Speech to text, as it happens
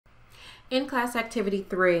In class activity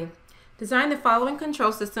 3, design the following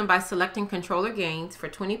control system by selecting controller gains for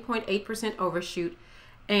 20.8% overshoot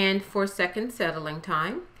and 4-second settling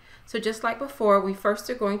time. So just like before, we first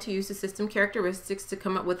are going to use the system characteristics to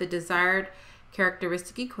come up with the desired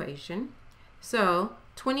characteristic equation. So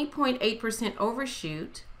 20.8%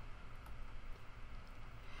 overshoot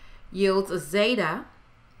yields a zeta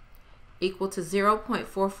equal to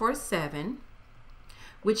 0.447,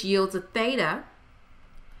 which yields a theta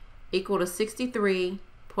equal to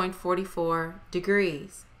 63.44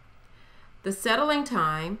 degrees. The settling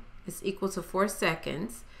time is equal to 4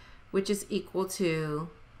 seconds, which is equal to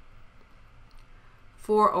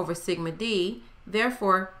 4 over sigma d.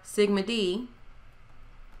 Therefore, sigma d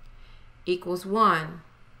equals 1.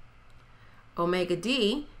 Omega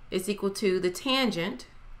d is equal to the tangent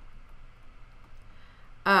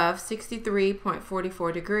of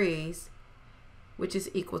 63.44 degrees, which is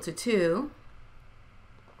equal to 2.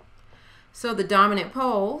 So the dominant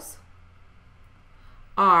poles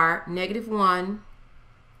are -1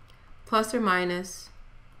 plus or minus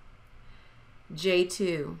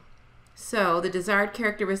J2. So the desired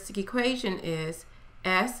characteristic equation is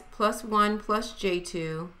S plus 1 plus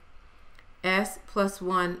J2, S plus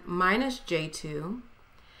 1 minus J2,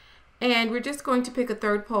 and we're just going to pick a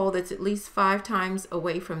third pole that's at least 5 times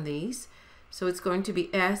away from these. So it's going to be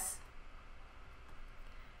S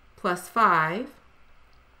plus 5,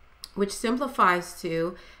 which simplifies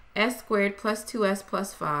to S squared plus 2S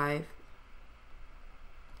plus 5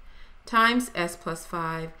 times S plus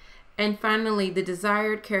 5. And finally, the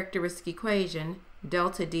desired characteristic equation,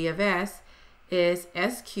 delta D of S, is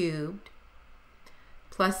S cubed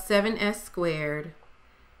plus 7S squared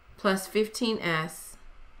plus 15S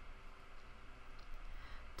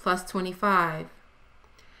plus 25.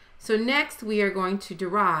 So next we are going to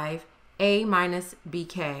derive A minus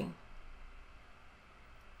BK.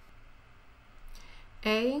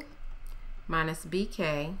 A minus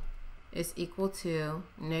BK is equal to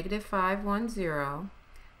 -510, 0,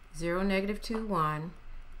 -21,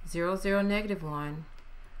 0, 0, -1,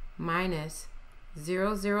 minus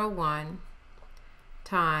 0, 0, 1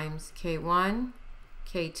 times K1,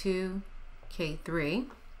 K2, K3,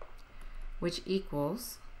 which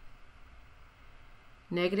equals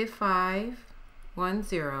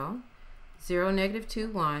 -510, 0,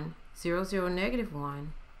 -21, 0, 0,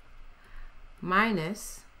 -1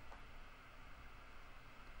 minus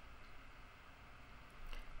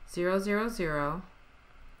 0, 0, 0,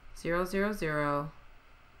 0, 0, 0,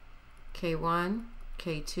 K1,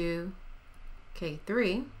 K2,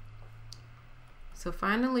 K3. So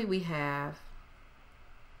finally we have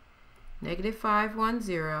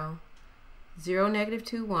 -510, 0,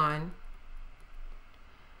 -21,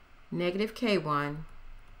 -K1,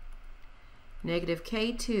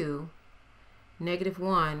 -K2,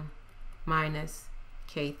 -1 minus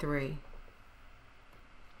K3.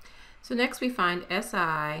 So next we find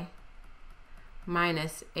SI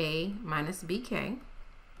minus A minus BK,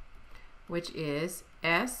 which is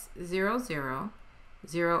S00,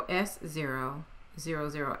 0S0,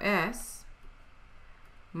 00S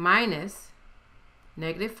minus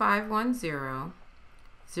 -510,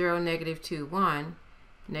 0, -21,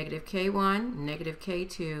 -K1,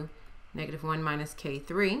 -K2, -1 minus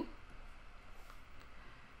K3,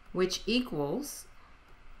 which equals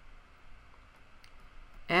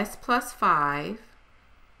S plus 5,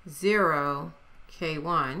 0,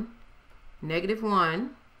 K1,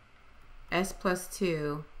 -1, S plus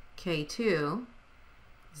 2, K2,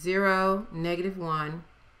 0, -1,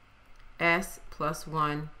 S plus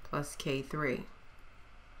 1 plus K3.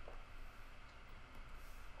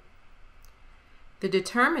 The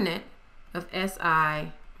determinant of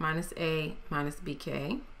SI minus A minus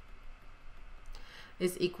BK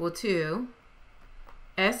is equal to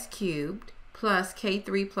S cubed plus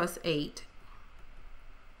K3 plus 8,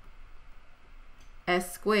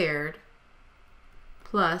 S squared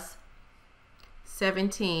plus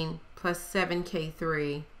 17 plus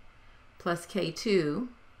 7K3 plus K2,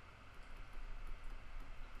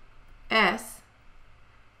 S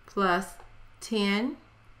plus 10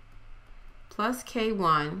 plus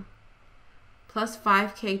K1 plus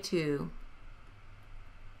 5K2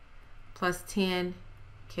 plus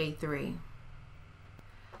 10K3.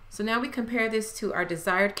 So now we compare this to our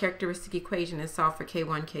desired characteristic equation and solve for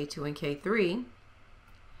K1, K2, and K3.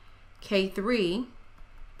 K3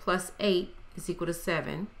 plus 8 is equal to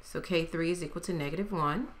 7, so K3 is equal to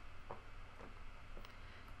 -1.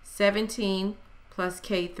 17 plus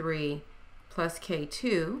K3 plus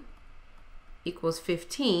K2 equals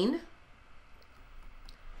 15,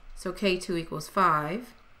 so K2 equals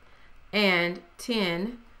 5. And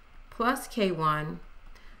 10 plus K1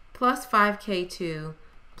 plus 5k2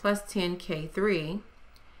 plus 10k3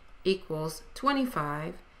 equals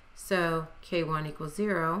 25. So k1 equals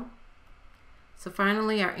 0. So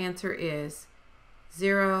finally our answer is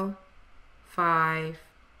 0, 5,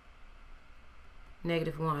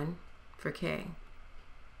 -1 for k.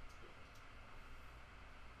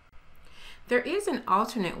 There is an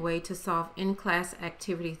alternate way to solve in-class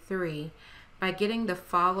activity 3 by getting the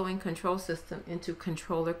following control system into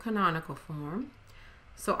controller canonical form.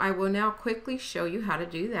 So I will now quickly show you how to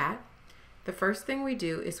do that. The first thing we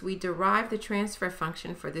do is we derive the transfer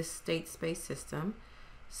function for this state space system.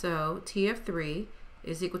 So T of 3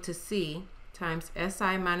 is equal to C times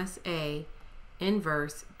SI minus A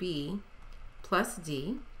inverse B plus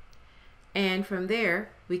D. And from there,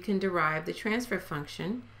 we can derive the transfer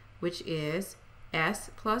function, which is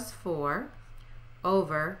S plus 4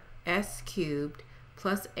 over S cubed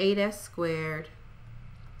plus 8S squared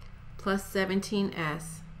plus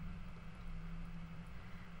 17S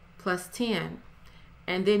plus 10.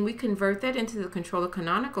 And then we convert that into the controller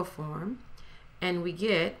canonical form, and we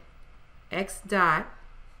get X dot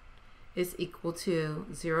is equal to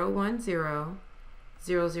 0, 1, 0,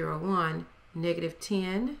 0, 0, 1,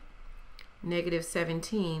 -10,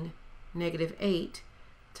 -17, -8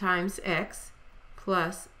 times X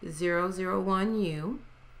plus 0, 0, 1 U,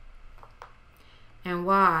 and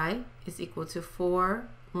Y is equal to 4,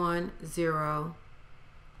 1, 0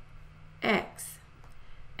 X.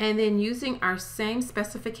 And then using our same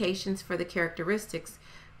specifications for the characteristics,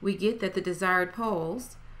 we get that the desired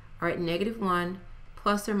poles are at -1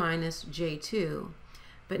 plus or minus J2.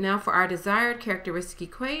 But now for our desired characteristic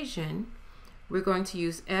equation, we're going to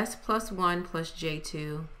use S plus 1 plus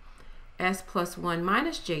J2, S plus 1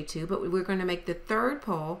 minus J2, but we're going to make the third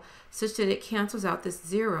pole such that it cancels out this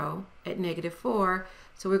 0 at -4.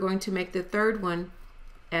 So we're going to make the third one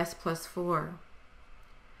S plus 4.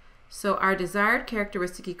 So our desired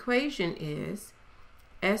characteristic equation is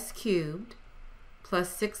S cubed plus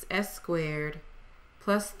 6S squared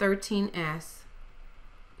plus 13S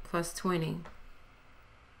plus 20.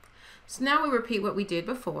 So now we repeat what we did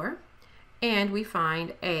before, and we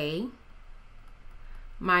find A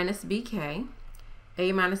minus BK.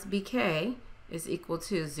 A minus BK is equal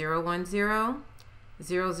to 0, 1, 0,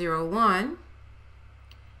 0, 0, 1,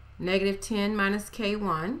 -10 minus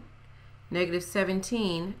K1,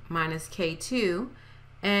 -17 minus K2,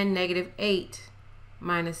 and -8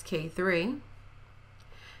 minus K3.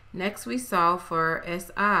 Next we solve for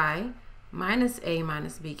SI minus A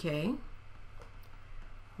minus BK,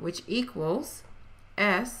 which equals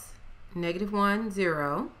S -1,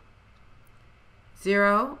 0,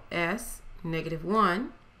 0, S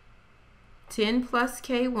 -1, 10 plus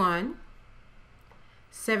K1,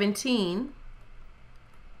 17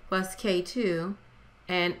 plus K2,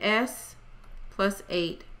 and S plus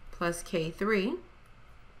 8 plus K3.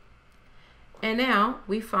 And now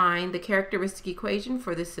we find the characteristic equation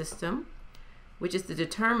for the system, which is the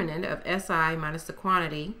determinant of SI minus the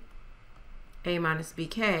quantity A minus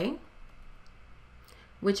BK,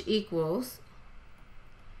 which equals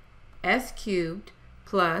S cubed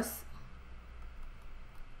plus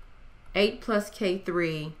 8 plus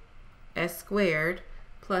K3 S squared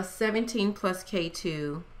plus 17 plus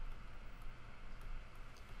K2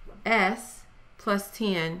 S plus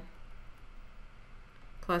 10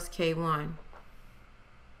 plus K1.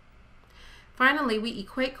 Finally, we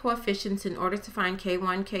equate coefficients in order to find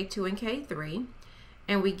K1, K2, and K3,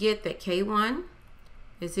 and we get that K1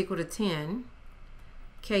 is equal to 10,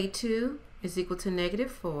 K2 is equal to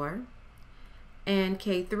 -4, and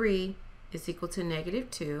K3 is equal to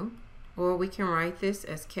 -2, or we can write this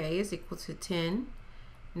as K is equal to 10,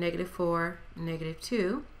 -4,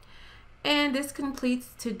 -2. And this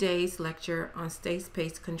completes today's lecture on state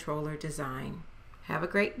space controller design. Have a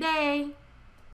great day!